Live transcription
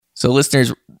So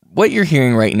listeners, what you're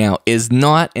hearing right now is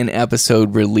not an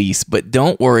episode release, but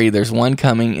don't worry, there's one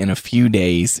coming in a few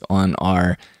days on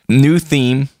our new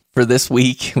theme for this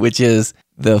week, which is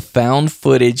the Found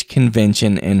Footage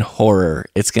Convention in Horror.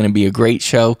 It's going to be a great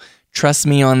show. Trust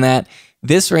me on that.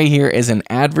 This right here is an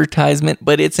advertisement,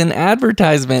 but it's an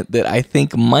advertisement that I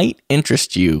think might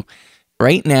interest you.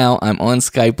 Right now, I'm on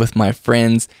Skype with my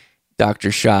friends,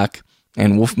 Dr. Shock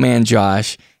and Wolfman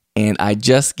Josh, and I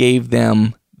just gave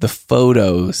them the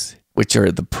photos, which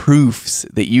are the proofs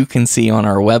that you can see on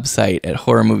our website at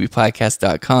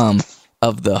horrormoviepodcast.com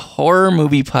of the Horror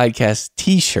Movie Podcast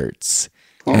t-shirts.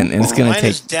 And it's going to take...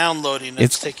 Mine is downloading.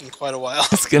 It's taking quite a while.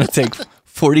 It's going to take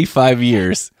 45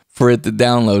 years for it to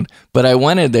download, but I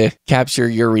wanted to capture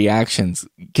your reactions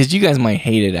because you guys might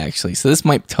hate it actually. So this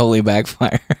might totally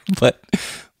backfire, but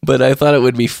I thought it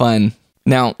would be fun.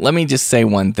 Now, let me just say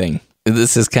one thing.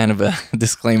 This is kind of a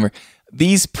disclaimer.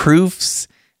 These proofs,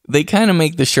 they kind of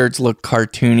make the shirts look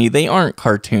cartoony. They aren't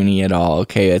cartoony at all,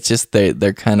 okay? It's just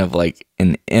they're kind of like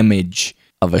an image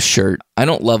of a shirt. I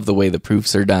don't love the way the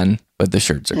proofs are done, but the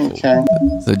shirts are cool. Okay.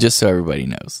 So just so everybody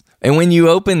knows. And when you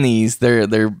open these, they're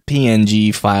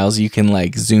PNG files. You can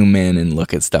like zoom in and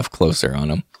look at stuff closer on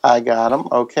them. I got them.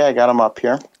 Okay, I got them up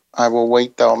here. I will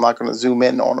wait, though. I'm not going to zoom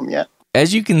in on them yet.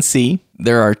 As you can see,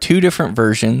 there are two different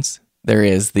versions. There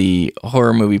is the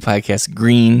Horror Movie Podcast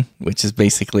Green, which is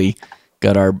basically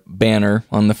got our banner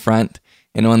on the front.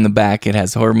 And on the back, it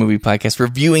has Horror Movie Podcast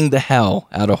reviewing the hell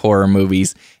out of horror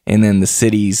movies, and then the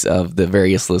cities of the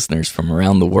various listeners from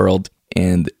around the world.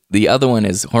 And the other one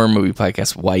is Horror Movie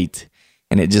Podcast White,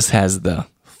 and it just has the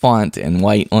font in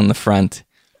white on the front.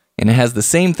 And it has the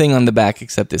same thing on the back,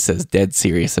 except it says dead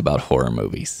serious about horror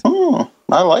movies.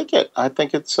 I like it. I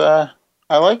think it's...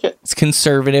 I like it. It's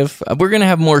conservative. We're going to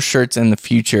have more shirts in the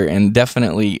future and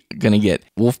definitely going to get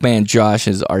Wolfman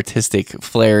Josh's artistic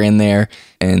flair in there,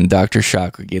 and Dr.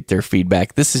 Shock will get their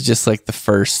feedback. This is just like the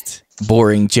first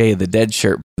boring Jay of the Dead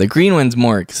shirt. The green one's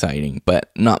more exciting, but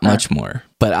not much more.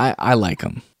 But I like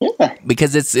them. Yeah.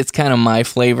 Because it's kind of my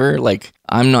flavor. Like,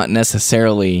 I'm not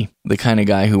necessarily the kind of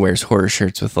guy who wears horror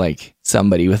shirts with like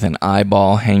somebody with an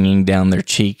eyeball hanging down their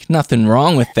cheek. Nothing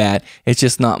wrong with that. It's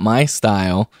just not my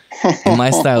style. And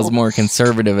my style is more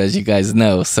conservative, as you guys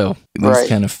know. So these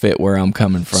kind of fit where I'm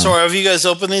coming from. So have you guys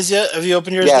opened these yet? Have you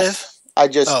opened yours, yes.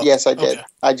 Dave? Yes, I did. Okay.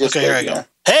 I just did, here I go.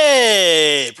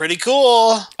 Hey, pretty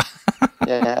cool.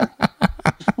 Yeah.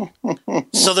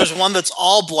 So there's one that's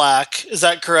all black. Is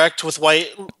that correct? With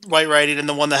white writing, and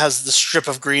the one that has the strip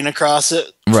of green across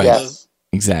it. Right. Yes.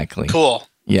 Exactly. Cool.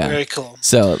 Yeah. Very cool.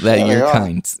 So that you're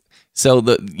kind. So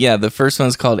the first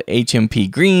one's called HMP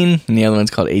Green, and the other one's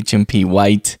called HMP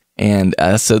White. And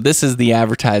so this is the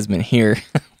advertisement here.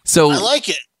 So I like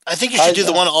it. I think you should do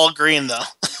the one all green though.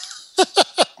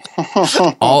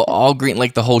 all green,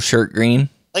 like the whole shirt green.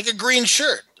 Like a green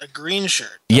shirt.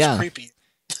 That's creepy.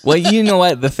 Well, you know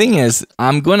what? The thing is,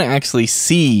 I'm going to actually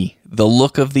see the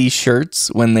look of these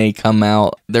shirts when they come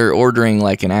out. They're ordering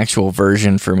like an actual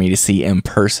version for me to see in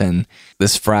person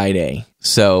this Friday.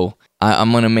 So I'm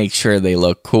going to make sure they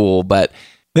look cool. But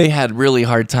they had really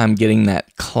hard time getting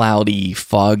that cloudy,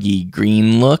 foggy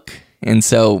green look. And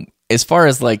so as far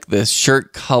as like the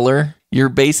shirt color, your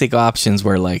basic options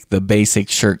were like the basic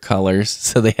shirt colors.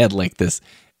 So they had like this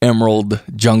emerald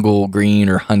jungle green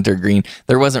or hunter green.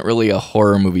 There wasn't really a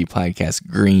Horror Movie Podcast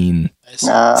green.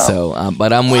 So,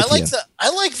 but I'm with you. I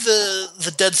like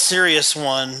the dead serious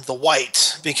one, the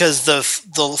white, because the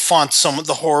font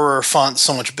the horror font's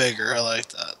so much bigger. I like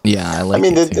that. Yeah, I like. I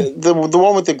mean, the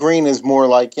one with the green is more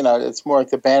like, it's more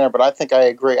like the banner. But I think I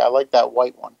agree. I like that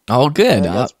white one. Oh, good.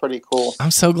 That's pretty cool.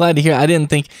 I'm so glad to hear. I didn't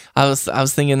think I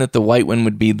was thinking that the white one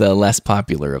would be the less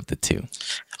popular of the two.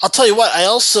 I'll tell you what I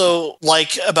also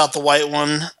like about the white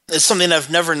one is something I've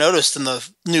never noticed in the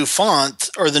new font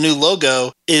or the new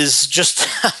logo is just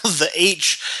how the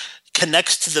H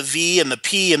connects to the V and the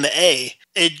P and the A.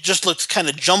 It just looks kind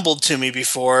of jumbled to me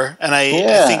before, and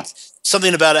I think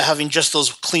something about it having just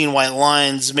those clean white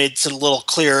lines makes it a little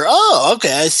clearer. Oh,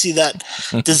 okay, I see that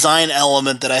design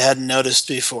element that I hadn't noticed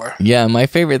before. Yeah, my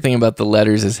favorite thing about the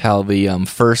letters is how the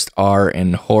first R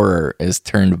in horror is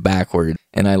turned backward,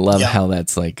 and I love how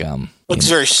that's like looks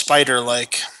very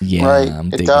spider-like. Yeah,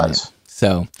 right. It does. It.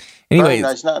 So, anyway,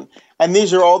 nice. And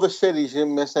these are all the cities. You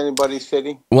didn't miss anybody's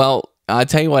city. Well, I'll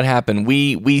tell you what happened.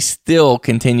 We still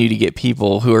continue to get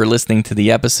people who are listening to the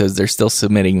episodes. They're still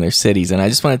submitting their cities. And I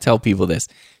just want to tell people this.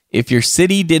 If your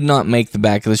city did not make the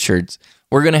back of the shirts,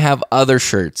 we're going to have other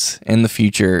shirts in the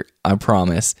future, I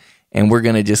promise. And we're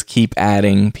going to just keep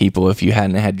adding people if you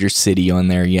hadn't had your city on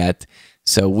there yet.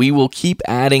 So we will keep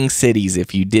adding cities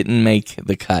if you didn't make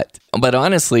the cut. But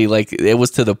honestly, like it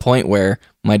was to the point where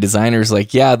my designer's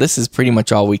like, yeah, this is pretty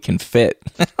much all we can fit.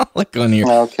 Look on here.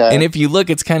 Okay. And if you look,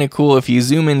 it's kind of cool. If you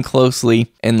zoom in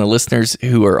closely, and the listeners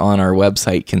who are on our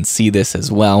website can see this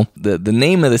as well. The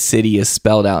name of the city is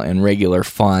spelled out in regular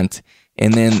font.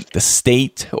 And then the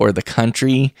state or the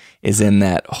country is in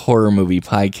that horror movie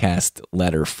podcast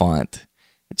letter font,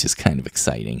 which is kind of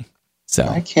exciting. So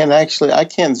I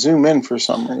can't zoom in for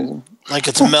some reason. Like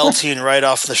it's melting right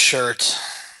off the shirt.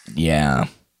 yeah.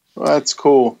 Well, that's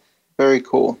cool. Very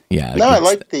cool. Yeah. No, I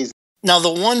like these. Now,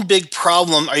 the one big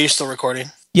problem. Are you still recording?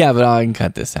 Yeah, but I can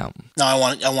cut this out. No, I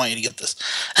want you to get this.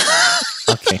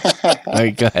 Okay. All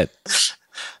right, go ahead.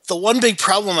 The one big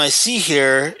problem I see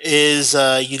here is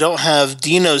you don't have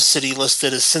Dino's city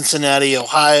listed as Cincinnati,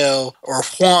 Ohio, or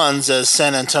Juan's as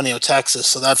San Antonio, Texas.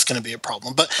 So that's going to be a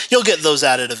problem. But you'll get those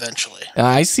added eventually.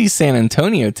 I see San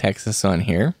Antonio, Texas on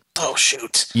here. Oh,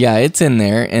 shoot. Yeah, it's in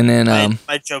there. And then,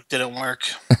 my joke didn't work.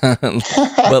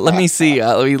 but let me see.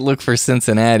 Let me look for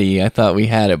Cincinnati. I thought we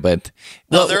had it, but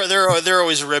No, they're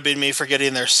always ribbing me for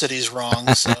getting their cities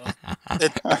wrong. So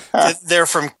they're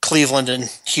from Cleveland and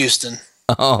Houston.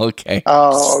 oh, okay.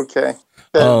 Oh, okay.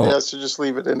 Then, Oh. yeah, so just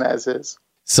leave it in as is.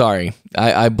 Sorry,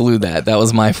 I blew that. That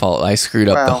was my fault. I screwed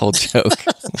up the Wow. whole joke.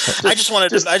 I just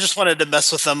wanted to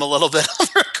mess with them a little bit on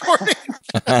the recording.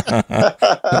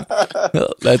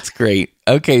 That's great.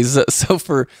 Okay, so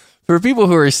for people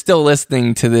who are still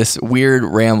listening to this weird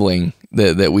rambling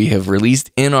that we have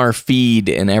released in our feed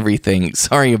and everything,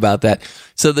 sorry about that.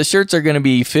 So the shirts are going to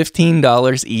be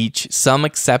 $15 each. Some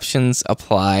exceptions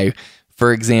apply.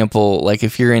 For example, like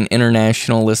if you're an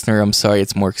international listener, I'm sorry,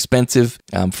 it's more expensive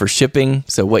for shipping.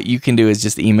 So what you can do is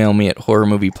just email me at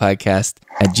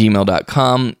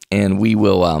horrormoviepodcast@gmail.com and we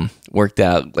will work that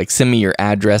out. Like send me your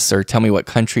address or tell me what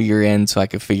country you're in so I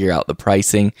can figure out the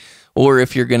pricing. Or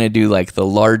if you're going to do like the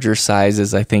larger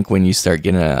sizes, I think when you start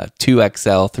getting a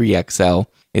 2XL, 3XL,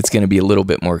 it's going to be a little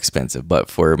bit more expensive. But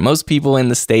for most people in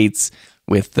the States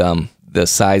with the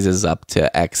sizes up to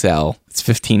XL, it's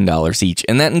 $15 each.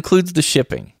 And that includes the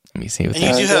shipping. Let me see what And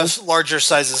that you do have larger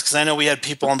sizes because I know we had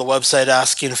people on the website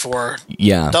asking for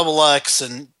Yeah. double X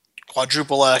and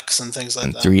quadruple X and things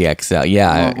like that. 3XL.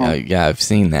 Yeah, I've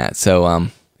seen that. So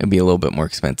it'll be a little bit more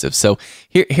expensive. So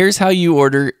here's how you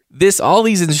order this. All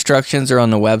these instructions are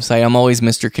on the website. I'm always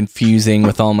Mr. Confusing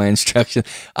with all my instructions.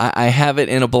 I have it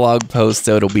in a blog post,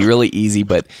 so it'll be really easy.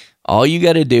 But all you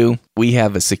got to do, we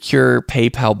have a secure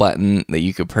PayPal button that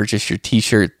you could purchase your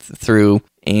t-shirt through.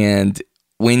 And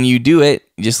when you do it,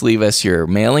 just leave us your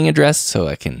mailing address so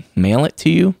I can mail it to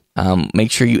you.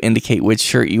 Make sure you indicate which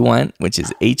shirt you want, which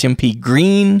is HMP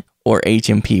green or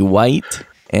HMP white.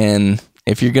 And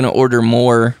if you're going to order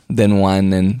more than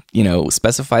one, then,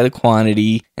 specify the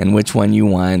quantity and which one you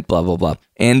want, blah, blah, blah.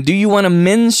 And do you want a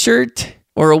men's shirt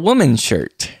or a woman's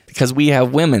shirt? Because we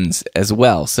have women's as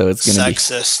well. So it's going to be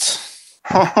Sexist.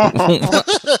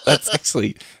 That's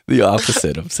actually the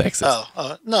opposite of sexist.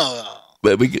 No.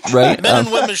 But right? Men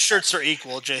and women's shirts are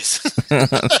equal, Jason.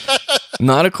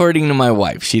 Not according to my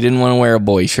wife. She didn't want to wear a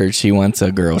boy shirt. She wants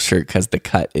a girl shirt because the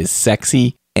cut is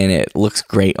sexy and it looks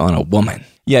great on a woman.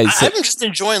 Yeah, I'm just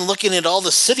enjoying looking at all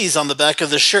the cities on the back of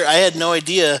the shirt. I had no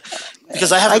idea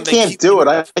because I haven't. I can't do it.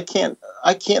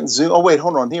 I can't zoom. Oh wait,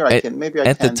 hold on. Here I can. Maybe I can.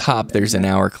 At the top, there's an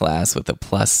hourglass with a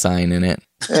plus sign in it.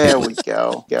 There we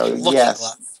go.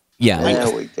 Yes. Yeah.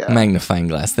 There we go. Magnifying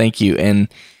glass. Thank you. And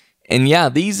yeah,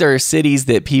 these are cities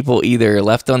that people either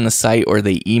left on the site or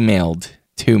they emailed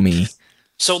to me.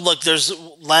 So look, there's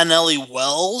Lanelli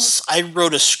Wells. I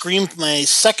wrote my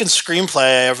second screenplay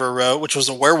I ever wrote, which was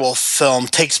a werewolf film,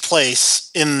 takes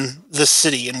place in this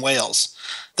city in Wales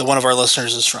that one of our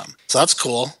listeners is from. So that's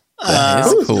cool. That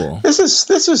is cool. This is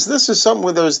something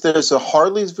where there's a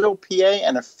Harleysville, PA,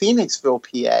 and a Phoenixville,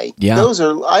 PA. Yeah.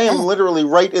 I am literally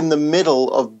right in the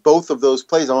middle of both of those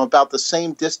places. I'm about the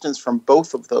same distance from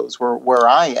both of those where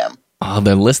I am. Oh,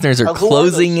 the listeners are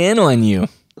closing in on you.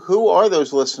 Who are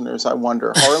those listeners, I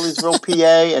wonder? Harleysville,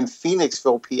 PA, and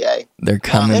Phoenixville, PA. They're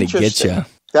coming to get you.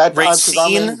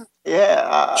 Racine?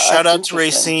 Shout out to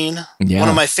Racine. Yeah. One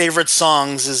of my favorite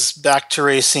songs is Back to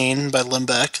Racine by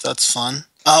Limbeck. That's fun.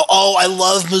 I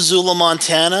love Missoula,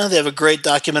 Montana. They have a great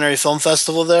documentary film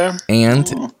festival there.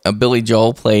 And Billy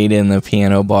Joel played in the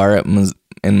piano bar in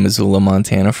Missoula,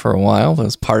 Montana for a while. That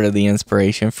was part of the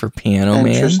inspiration for Piano Man.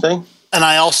 Interesting. And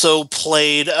I also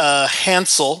played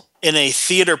Hansel in a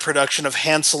theater production of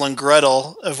Hansel and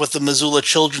Gretel with the Missoula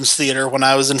Children's Theater when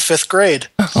I was in 5th grade.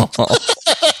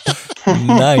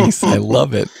 Nice. I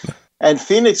love it. And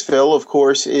Phoenixville, of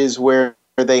course, is where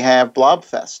they have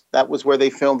Blobfest. That was where they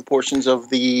filmed portions of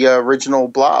the original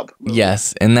Blob movie.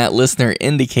 Yes, and that listener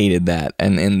indicated that,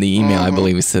 and in the email, I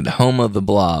believe it said "Home of the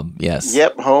Blob." Yes.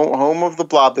 Yep, home of the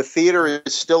Blob. The theater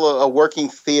is still a working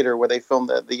theater where they filmed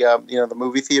the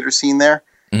movie theater scene there.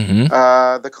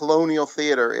 Mm-hmm. The Colonial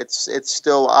Theater, it's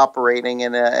still operating,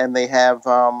 and they have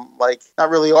not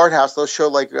really art house. They'll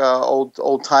show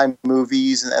old time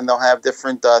movies, and they'll have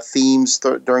different themes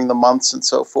during the months and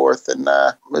so forth. And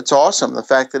it's awesome the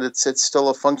fact that it's still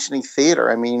a functioning theater.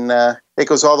 I mean, it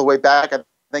goes all the way back. I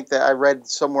think that I read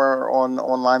somewhere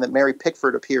online that Mary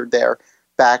Pickford appeared there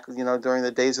back, during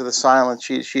the days of the silence.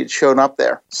 She had shown up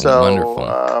there. So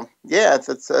wonderful. Yeah,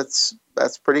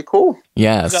 that's pretty cool.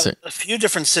 Yeah, We've got a few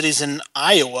different cities in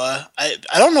Iowa. I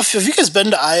don't know if have you guys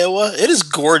been to Iowa? It is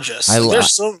gorgeous. I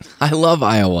love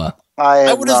Iowa.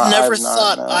 I would have never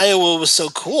thought Iowa was so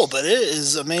cool, but it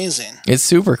is amazing. It's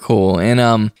super cool,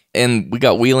 and we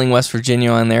got Wheeling, West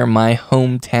Virginia on there, my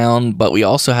hometown. But we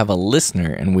also have a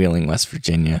listener in Wheeling, West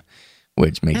Virginia,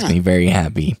 which makes me very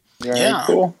happy. Very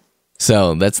cool.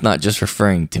 So that's not just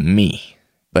referring to me,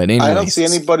 but anyways. I don't see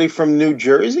anybody from New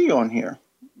Jersey on here.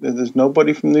 There's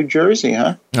nobody from New Jersey,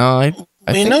 huh? No,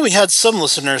 I know we had some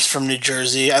listeners from New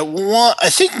Jersey. I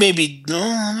think maybe.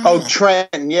 Oh,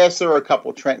 Trenton. Yes, there are a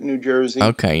couple. Trenton, New Jersey.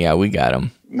 Okay, yeah, we got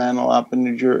them. Manalapan,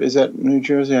 New Jersey. Is that New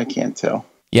Jersey? I can't tell.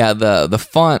 Yeah, the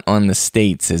font on the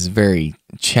states is very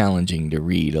challenging to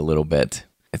read a little bit.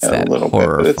 It's that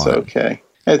horror bit, but it's font. Okay.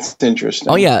 It's interesting.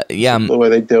 Oh, yeah. The way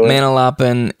they do it.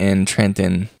 Manalapan and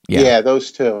Trenton. Yeah,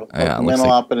 those two. Yeah,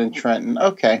 Manalapan and Trenton.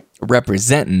 Okay.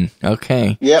 Representing.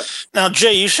 Okay. Yep. Now,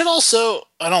 Jay, you should also,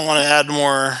 I don't want to add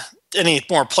any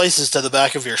more places to the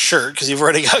back of your shirt because you've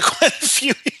already got quite a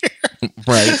few here.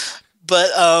 Right.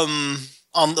 But on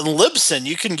Libsyn,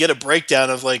 you can get a breakdown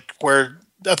of where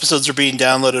episodes are being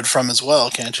downloaded from as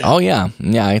well, can't you? Oh, yeah.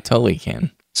 Yeah, I totally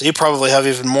can. So you probably have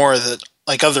even more that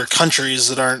other countries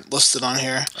that aren't listed on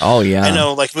here. Oh, yeah. I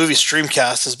know Movie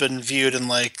Streamcast has been viewed in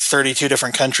 32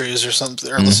 different countries or something,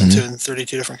 or listened to in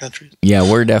 32 different countries. Yeah,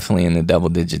 we're definitely in the double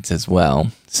digits as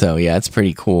well. So, yeah, it's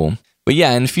pretty cool. But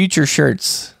yeah, in future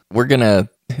shirts,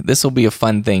 this will be a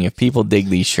fun thing. If people dig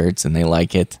these shirts and they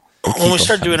like it. When we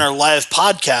start doing our live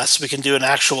podcasts, we can do an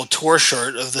actual tour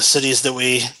shirt of the cities that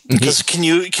because can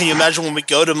you imagine when we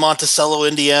go to Monticello,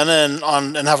 Indiana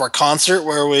and have our concert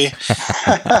where we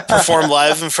perform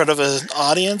live in front of an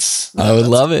audience? I would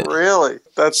love it. Really?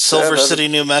 That's Silver City,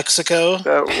 New Mexico.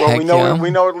 We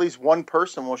know at least one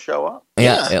person will show up.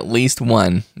 Yeah, at least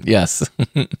one. Yes.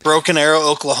 Broken Arrow,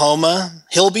 Oklahoma.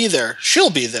 He'll be there. She'll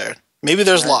be there. Maybe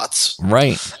there's lots.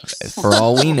 Right. For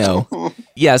all we know.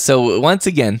 Yeah, so once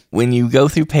again, when you go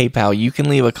through PayPal, you can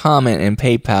leave a comment in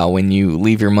PayPal when you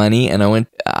leave your money, and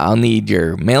I'll need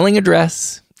your mailing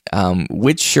address,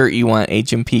 which shirt you want,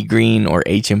 HMP green or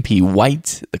HMP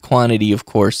white, the quantity, of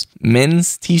course,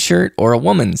 men's t-shirt or a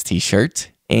woman's t-shirt,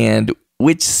 and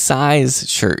which size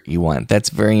shirt you want.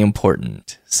 That's very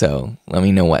important. So let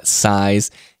me know what size.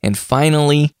 And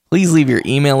finally, please leave your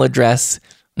email address.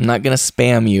 I'm not going to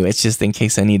spam you. It's just in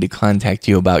case I need to contact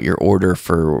you about your order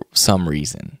for some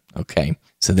reason. Okay.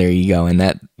 So there you go. And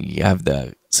that you have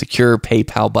the secure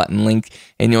PayPal button link.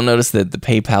 And you'll notice that the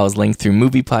PayPal is linked through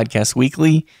Movie Podcast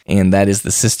Weekly. And that is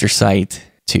the sister site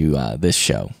to this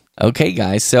show. Okay,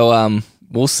 guys. So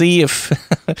we'll see if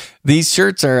these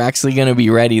shirts are actually going to be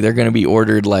ready. They're going to be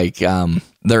ordered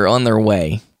they're on their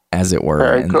way, as it were.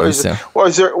 Very cool.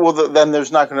 Then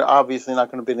there's obviously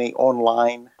not going to be any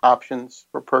online options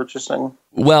for purchasing.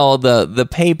 Well, the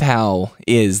PayPal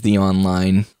is the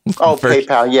online. Oh,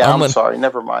 PayPal. Yeah, I'm sorry.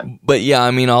 Never mind. But yeah,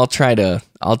 I mean, I'll try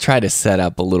to set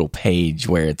up a little page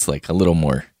where it's a little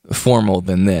more formal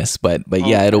than this. But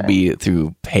yeah, it'll be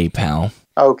through PayPal.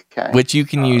 Okay. Which you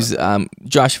can use,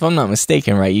 Josh, if I'm not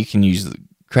mistaken, right? You can use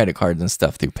credit cards and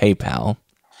stuff through PayPal.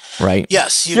 Right.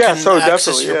 Yes, you can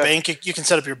access your bank. You can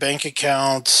set up your bank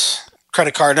account,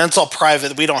 credit card, and it's all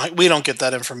private. We don't get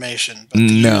that information. But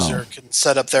the user can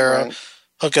set up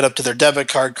hook it up to their debit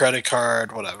card, credit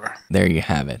card, whatever. There you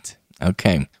have it.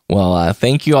 Okay. Well,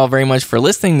 thank you all very much for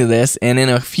listening to this. And in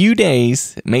a few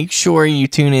days, make sure you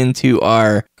tune into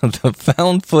the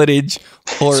found footage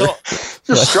horror.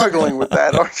 You're struggling with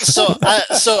that, aren't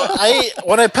you?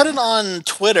 When I put it on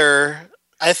Twitter,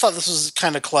 I thought this was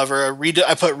kind of clever.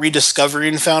 I put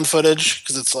rediscovering found footage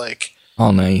because it's oh,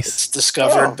 nice. It's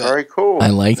discovered. Oh, very cool. I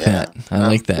like that. I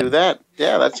like that. Do that.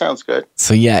 Yeah, that sounds good.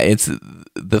 So yeah, it's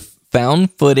the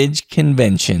found footage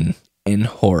convention in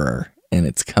horror, and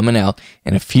it's coming out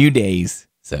in a few days.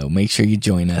 So make sure you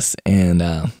join us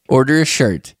and order a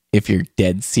shirt if you're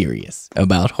dead serious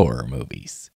about horror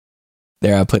movies.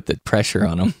 There, I put the pressure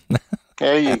on them.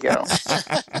 There you go.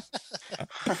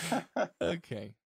 Okay.